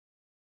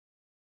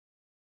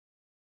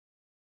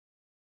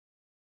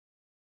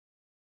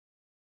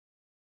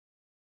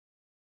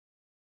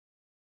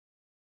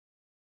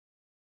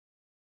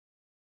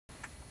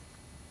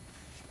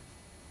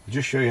I'll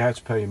just show you how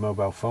to pair your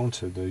mobile phone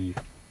to the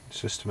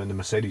system in the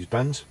Mercedes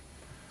Benz.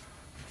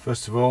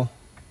 First of all,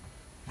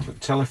 click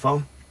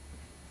telephone,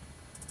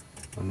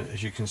 and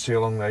as you can see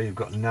along there you've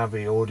got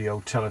Navi,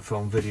 audio,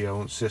 telephone, video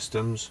and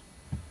systems.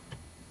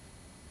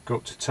 Go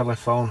up to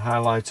telephone,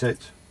 highlight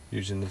it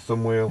using the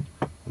thumb wheel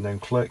and then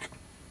click.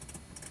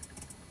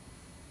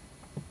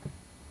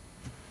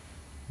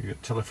 You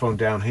got telephone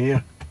down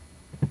here.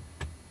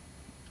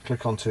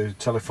 Click onto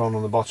telephone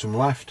on the bottom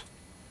left.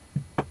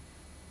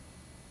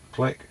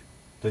 Click.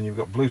 Then you've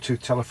got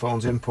Bluetooth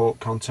telephones, import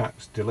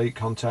contacts, delete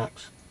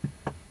contacts.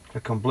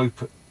 Click on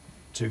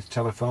Bluetooth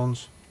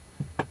telephones.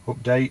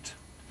 Update.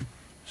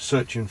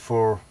 Searching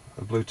for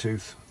a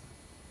Bluetooth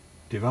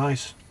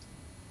device.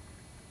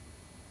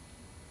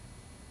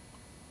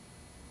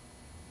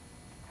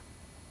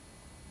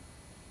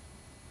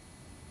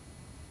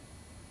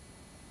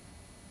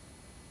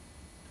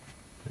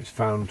 It's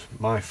found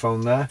my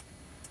phone there,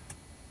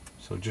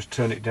 so just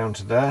turn it down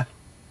to there.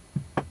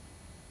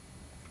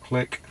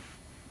 Click.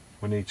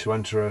 We need to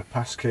enter a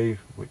passkey,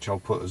 which I'll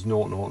put as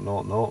 0000.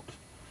 So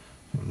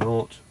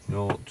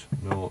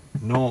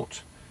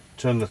 0000.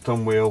 Turn the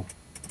thumb wheel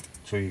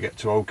till you get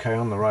to OK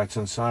on the right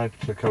hand side.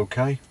 Click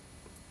OK.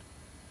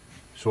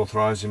 It's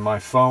authorising my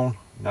phone.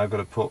 Now I've got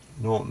to put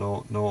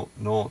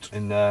 0000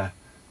 in there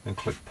and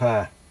click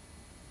pair.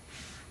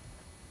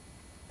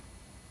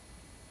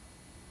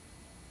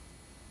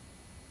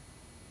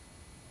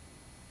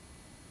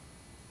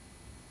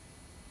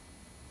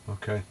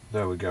 Okay,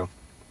 there we go.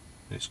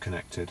 It's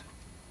connected.